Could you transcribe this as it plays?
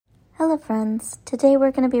Hello friends, today we're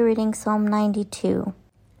going to be reading Psalm 92.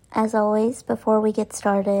 As always, before we get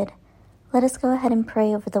started, let us go ahead and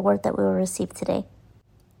pray over the word that we will receive today.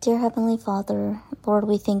 Dear Heavenly Father, Lord,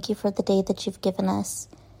 we thank you for the day that you've given us.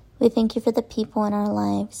 We thank you for the people in our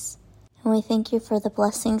lives, and we thank you for the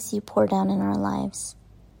blessings you pour down in our lives.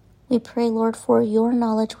 We pray, Lord, for your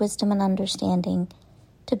knowledge, wisdom, and understanding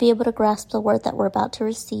to be able to grasp the word that we're about to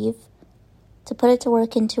receive, to put it to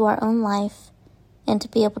work into our own life, and to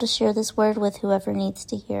be able to share this word with whoever needs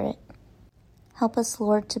to hear it. Help us,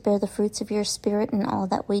 Lord, to bear the fruits of your Spirit in all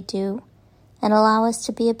that we do, and allow us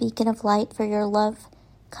to be a beacon of light for your love,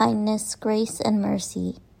 kindness, grace, and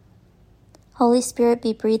mercy. Holy Spirit,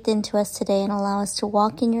 be breathed into us today and allow us to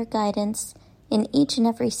walk in your guidance in each and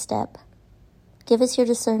every step. Give us your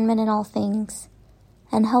discernment in all things,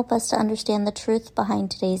 and help us to understand the truth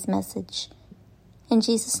behind today's message. In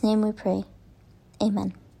Jesus' name we pray.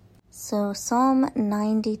 Amen. So Psalm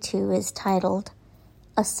 92 is titled,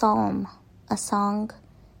 A Psalm, a Song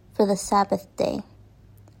for the Sabbath Day.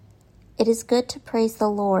 It is good to praise the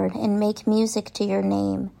Lord and make music to your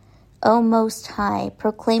name, O Most High,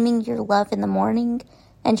 proclaiming your love in the morning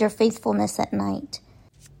and your faithfulness at night,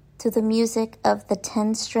 to the music of the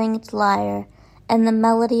 10-stringed lyre and the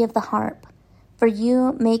melody of the harp. For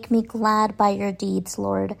you make me glad by your deeds,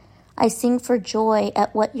 Lord. I sing for joy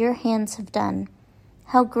at what your hands have done.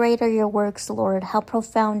 How great are your works, Lord, how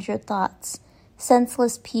profound your thoughts.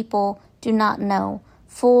 Senseless people do not know,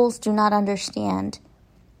 fools do not understand,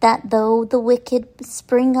 that though the wicked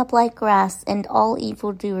spring up like grass and all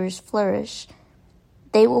evildoers flourish,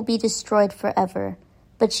 they will be destroyed forever.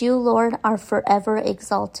 But you, Lord, are forever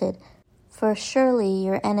exalted. For surely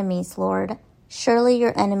your enemies, Lord, surely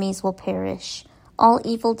your enemies will perish. All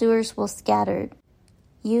evildoers will scatter.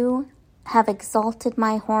 You have exalted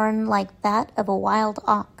my horn like that of a wild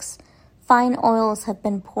ox. Fine oils have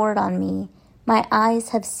been poured on me. My eyes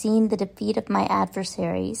have seen the defeat of my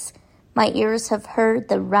adversaries. My ears have heard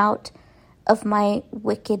the rout of my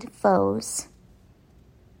wicked foes.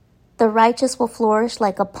 The righteous will flourish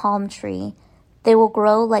like a palm tree. They will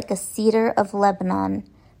grow like a cedar of Lebanon,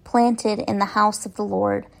 planted in the house of the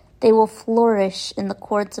Lord. They will flourish in the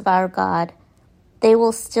courts of our God. They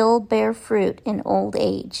will still bear fruit in old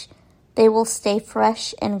age. They will stay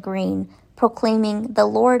fresh and green, proclaiming, The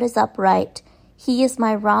Lord is upright. He is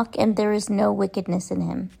my rock, and there is no wickedness in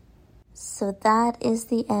him. So that is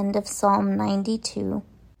the end of Psalm 92.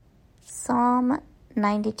 Psalm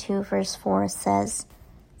 92 verse 4 says,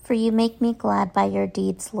 For you make me glad by your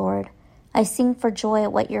deeds, Lord. I sing for joy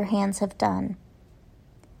at what your hands have done.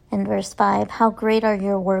 And verse 5, How great are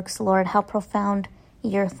your works, Lord, how profound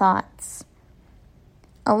your thoughts.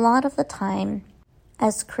 A lot of the time,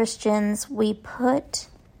 as Christians, we put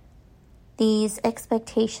these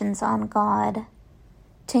expectations on God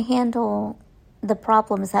to handle the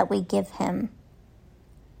problems that we give him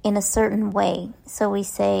in a certain way. So we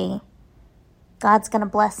say, God's going to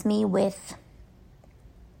bless me with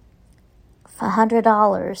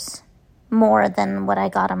 $100 more than what I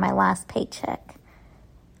got on my last paycheck.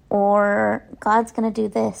 Or God's going to do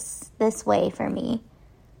this way for me.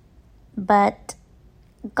 But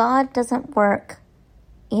God doesn't work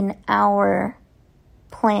in our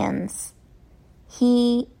plans.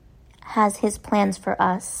 He has his plans for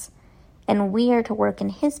us, and we are to work in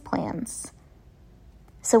his plans.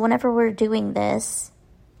 So whenever we're doing this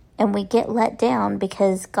and we get let down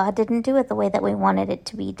because God didn't do it the way that we wanted it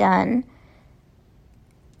to be done,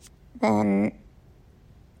 then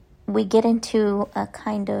we get into a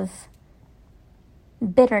kind of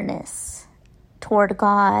bitterness toward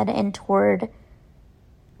God and toward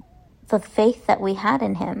the faith that we had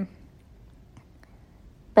in him.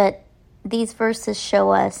 But these verses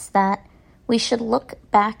show us that we should look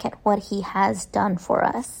back at what he has done for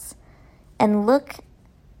us and look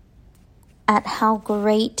at how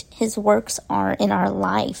great his works are in our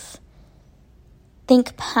life.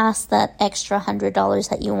 Think past that extra $100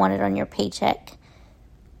 that you wanted on your paycheck.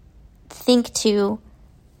 Think to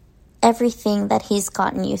everything that he's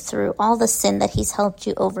gotten you through, all the sin that he's helped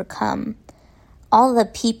you overcome, all the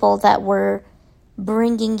people that were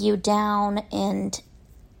bringing you down and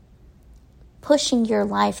pushing your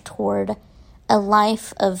life toward a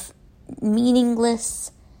life of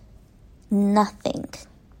meaningless nothing,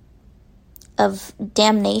 of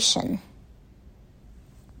damnation.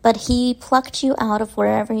 But he plucked you out of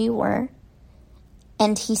wherever you were,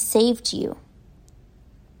 and he saved you.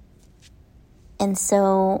 And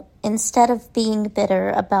so instead of being bitter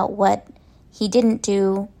about what he didn't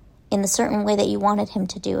do in the certain way that you wanted him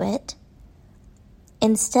to do it,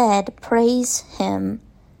 instead praise him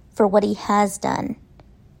for what he has done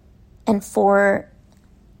and for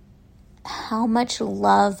how much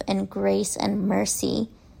love and grace and mercy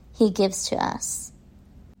He gives to us.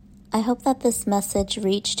 I hope that this message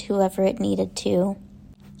reached whoever it needed to.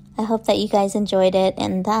 I hope that you guys enjoyed it,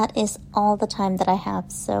 and that is all the time that I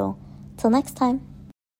have. So, till next time.